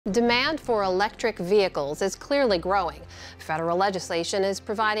Demand for electric vehicles is clearly growing. Federal legislation is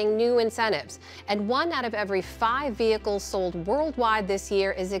providing new incentives, and 1 out of every 5 vehicles sold worldwide this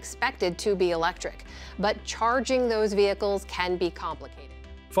year is expected to be electric. But charging those vehicles can be complicated.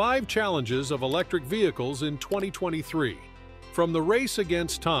 5 challenges of electric vehicles in 2023. From the race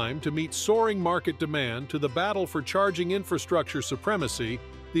against time to meet soaring market demand to the battle for charging infrastructure supremacy,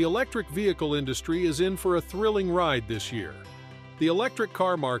 the electric vehicle industry is in for a thrilling ride this year. The electric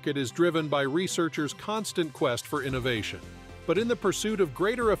car market is driven by researchers' constant quest for innovation. But in the pursuit of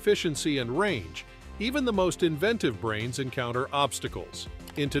greater efficiency and range, even the most inventive brains encounter obstacles.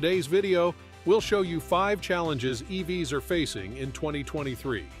 In today's video, we'll show you 5 challenges EVs are facing in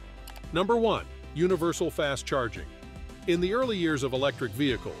 2023. Number 1. Universal fast charging. In the early years of electric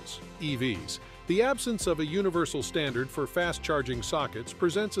vehicles, EVs, the absence of a universal standard for fast charging sockets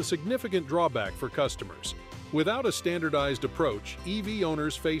presents a significant drawback for customers. Without a standardized approach, EV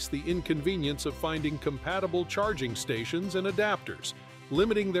owners face the inconvenience of finding compatible charging stations and adapters,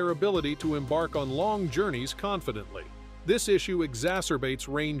 limiting their ability to embark on long journeys confidently. This issue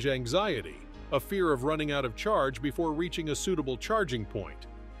exacerbates range anxiety, a fear of running out of charge before reaching a suitable charging point,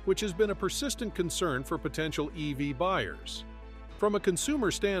 which has been a persistent concern for potential EV buyers. From a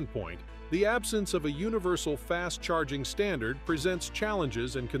consumer standpoint, the absence of a universal fast charging standard presents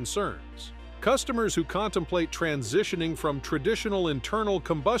challenges and concerns. Customers who contemplate transitioning from traditional internal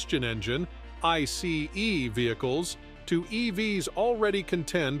combustion engine (ICE) vehicles to EVs already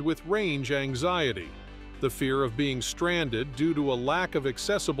contend with range anxiety. The fear of being stranded due to a lack of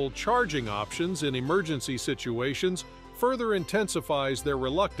accessible charging options in emergency situations further intensifies their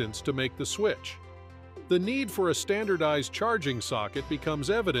reluctance to make the switch. The need for a standardized charging socket becomes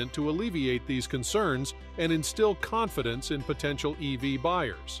evident to alleviate these concerns and instill confidence in potential EV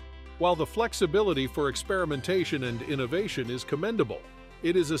buyers. While the flexibility for experimentation and innovation is commendable,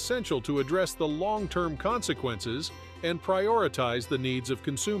 it is essential to address the long-term consequences and prioritize the needs of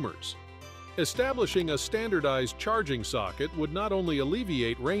consumers. Establishing a standardized charging socket would not only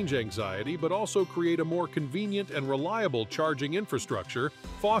alleviate range anxiety but also create a more convenient and reliable charging infrastructure,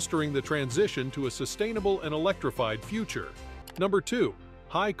 fostering the transition to a sustainable and electrified future. Number 2.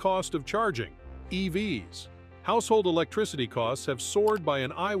 High cost of charging. EVs. Household electricity costs have soared by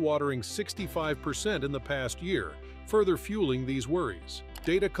an eye-watering 65% in the past year, further fueling these worries.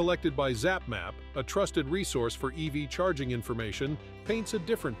 Data collected by ZapMap, a trusted resource for EV charging information, paints a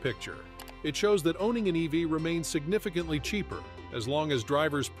different picture. It shows that owning an EV remains significantly cheaper, as long as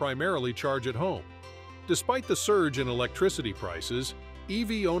drivers primarily charge at home. Despite the surge in electricity prices,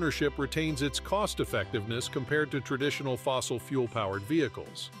 EV ownership retains its cost-effectiveness compared to traditional fossil fuel-powered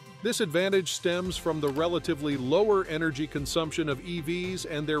vehicles. This advantage stems from the relatively lower energy consumption of EVs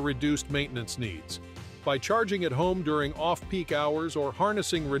and their reduced maintenance needs. By charging at home during off-peak hours or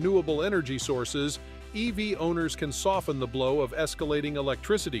harnessing renewable energy sources, EV owners can soften the blow of escalating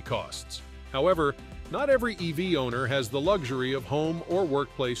electricity costs. However, not every EV owner has the luxury of home or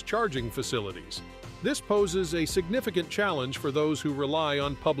workplace charging facilities. This poses a significant challenge for those who rely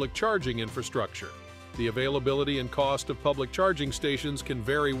on public charging infrastructure. The availability and cost of public charging stations can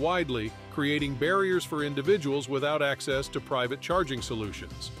vary widely, creating barriers for individuals without access to private charging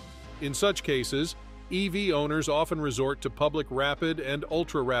solutions. In such cases, EV owners often resort to public rapid and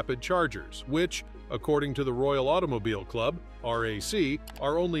ultra-rapid chargers, which, according to the Royal Automobile Club, RAC,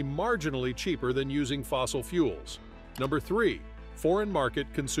 are only marginally cheaper than using fossil fuels. Number 3. Foreign market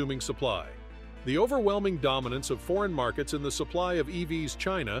consuming supply. The overwhelming dominance of foreign markets in the supply of EVs.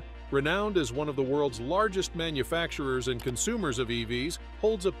 China, renowned as one of the world's largest manufacturers and consumers of EVs,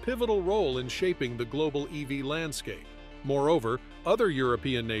 holds a pivotal role in shaping the global EV landscape. Moreover, other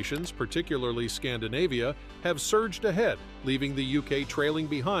European nations, particularly Scandinavia, have surged ahead, leaving the UK trailing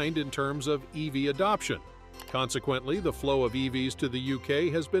behind in terms of EV adoption. Consequently, the flow of EVs to the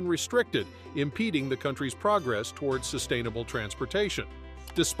UK has been restricted, impeding the country's progress towards sustainable transportation.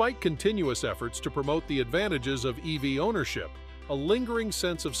 Despite continuous efforts to promote the advantages of EV ownership, a lingering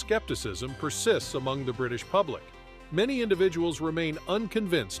sense of skepticism persists among the British public. Many individuals remain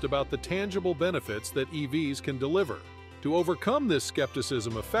unconvinced about the tangible benefits that EVs can deliver. To overcome this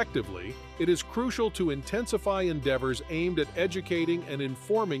skepticism effectively, it is crucial to intensify endeavors aimed at educating and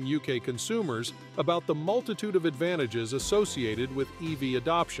informing UK consumers about the multitude of advantages associated with EV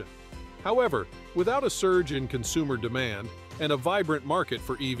adoption. However, without a surge in consumer demand and a vibrant market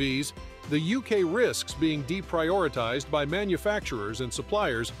for EVs, the UK risks being deprioritized by manufacturers and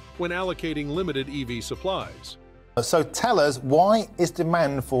suppliers when allocating limited EV supplies. So tell us, why is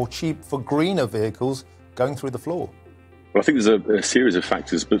demand for greener vehicles going through the floor? Well, I think there's a series of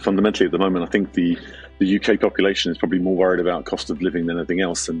factors, but fundamentally at the moment, I think the UK population is probably more worried about cost of living than anything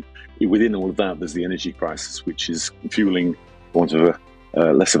else. And within all of that, there's the energy crisis, which is fueling, for want of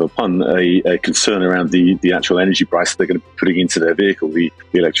less of a pun, a concern around the actual energy price they're going to be putting into their vehicle, the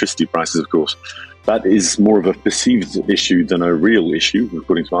electricity prices, of course. That is more of a perceived issue than a real issue,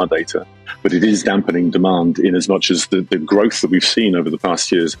 according to our data. But it is dampening demand in as much as the growth that we've seen over the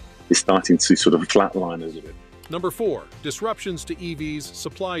past years is starting to sort of flatline a little bit. Number 4, disruptions to EVs'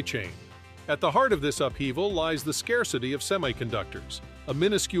 supply chain. At the heart of this upheaval lies the scarcity of semiconductors, a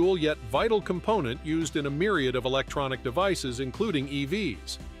minuscule yet vital component used in a myriad of electronic devices, including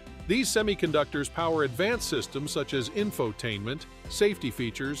EVs. These semiconductors power advanced systems such as infotainment, safety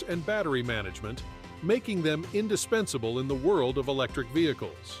features, and battery management, making them indispensable in the world of electric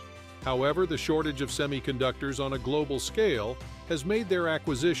vehicles. However, the shortage of semiconductors on a global scale has made their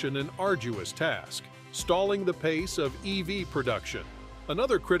acquisition an arduous task, stalling the pace of EV production.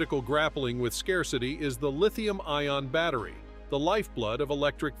 Another critical grappling with scarcity is the lithium-ion battery, the lifeblood of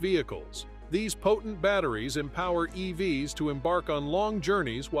electric vehicles. These potent batteries empower EVs to embark on long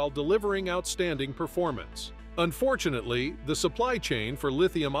journeys while delivering outstanding performance. Unfortunately, the supply chain for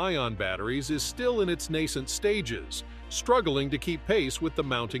lithium-ion batteries is still in its nascent stages, struggling to keep pace with the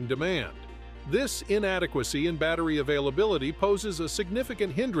mounting demand. This inadequacy in battery availability poses a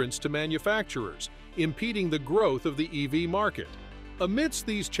significant hindrance to manufacturers, impeding the growth of the EV market. Amidst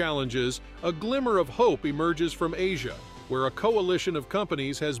these challenges, a glimmer of hope emerges from Asia, where a coalition of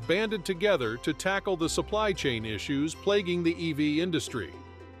companies has banded together to tackle the supply chain issues plaguing the EV industry.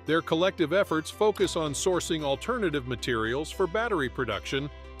 Their collective efforts focus on sourcing alternative materials for battery production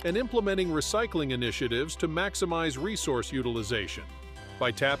and implementing recycling initiatives to maximize resource utilization.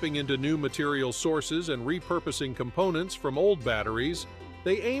 By tapping into new material sources and repurposing components from old batteries,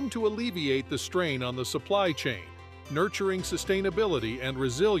 they aim to alleviate the strain on the supply chain, nurturing sustainability and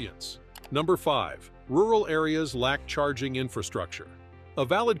resilience. Number 5. Rural areas lack charging infrastructure. A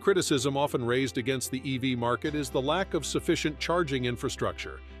valid criticism often raised against the EV market is the lack of sufficient charging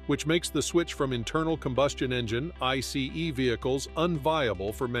infrastructure, which makes the switch from internal combustion engine (ICE) vehicles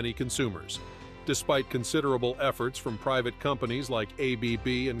unviable for many consumers. Despite considerable efforts from private companies like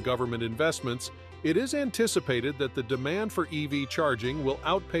ABB and government investments, it is anticipated that the demand for EV charging will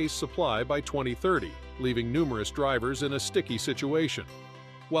outpace supply by 2030, leaving numerous drivers in a sticky situation.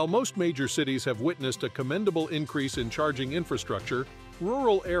 While most major cities have witnessed a commendable increase in charging infrastructure,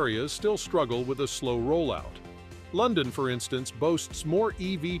 rural areas still struggle with a slow rollout. London, for instance, boasts more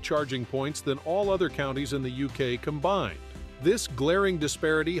EV charging points than all other counties in the UK combined. This glaring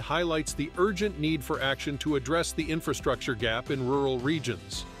disparity highlights the urgent need for action to address the infrastructure gap in rural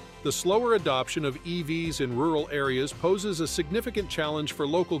regions. The slower adoption of EVs in rural areas poses a significant challenge for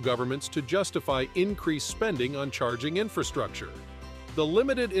local governments to justify increased spending on charging infrastructure. The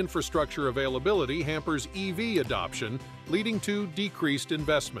limited infrastructure availability hampers EV adoption, leading to decreased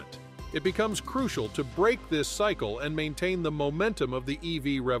investment. It becomes crucial to break this cycle and maintain the momentum of the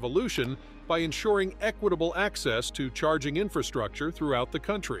EV revolution by ensuring equitable access to charging infrastructure throughout the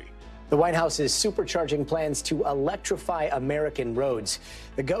country. The White House is supercharging plans to electrify American roads.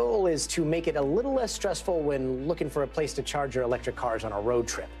 The goal is to make it a little less stressful when looking for a place to charge your electric cars on a road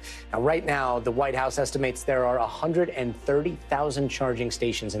trip. Now, right now, the White House estimates there are 130,000 charging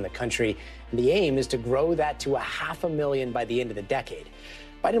stations in the country, and the aim is to grow that to 500,000 by the end of the decade.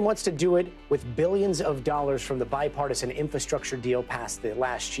 Biden wants to do it with billions of dollars from the bipartisan infrastructure deal passed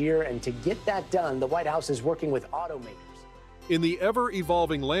last year, and to get that done, the White House is working with automakers. In the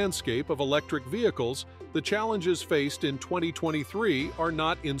ever-evolving landscape of electric vehicles, the challenges faced in 2023 are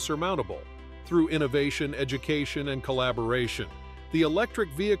not insurmountable. Through innovation, education, and collaboration, the electric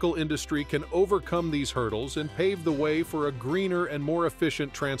vehicle industry can overcome these hurdles and pave the way for a greener and more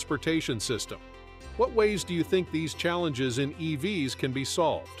efficient transportation system. What ways do you think these challenges in EVs can be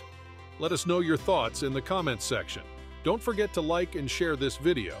solved? Let us know your thoughts in the comments section. Don't forget to like and share this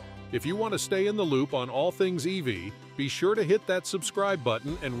video. If you want to stay in the loop on all things EV, be sure to hit that subscribe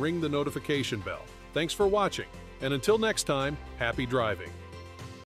button and ring the notification bell. Thanks for watching, and until next time, happy driving.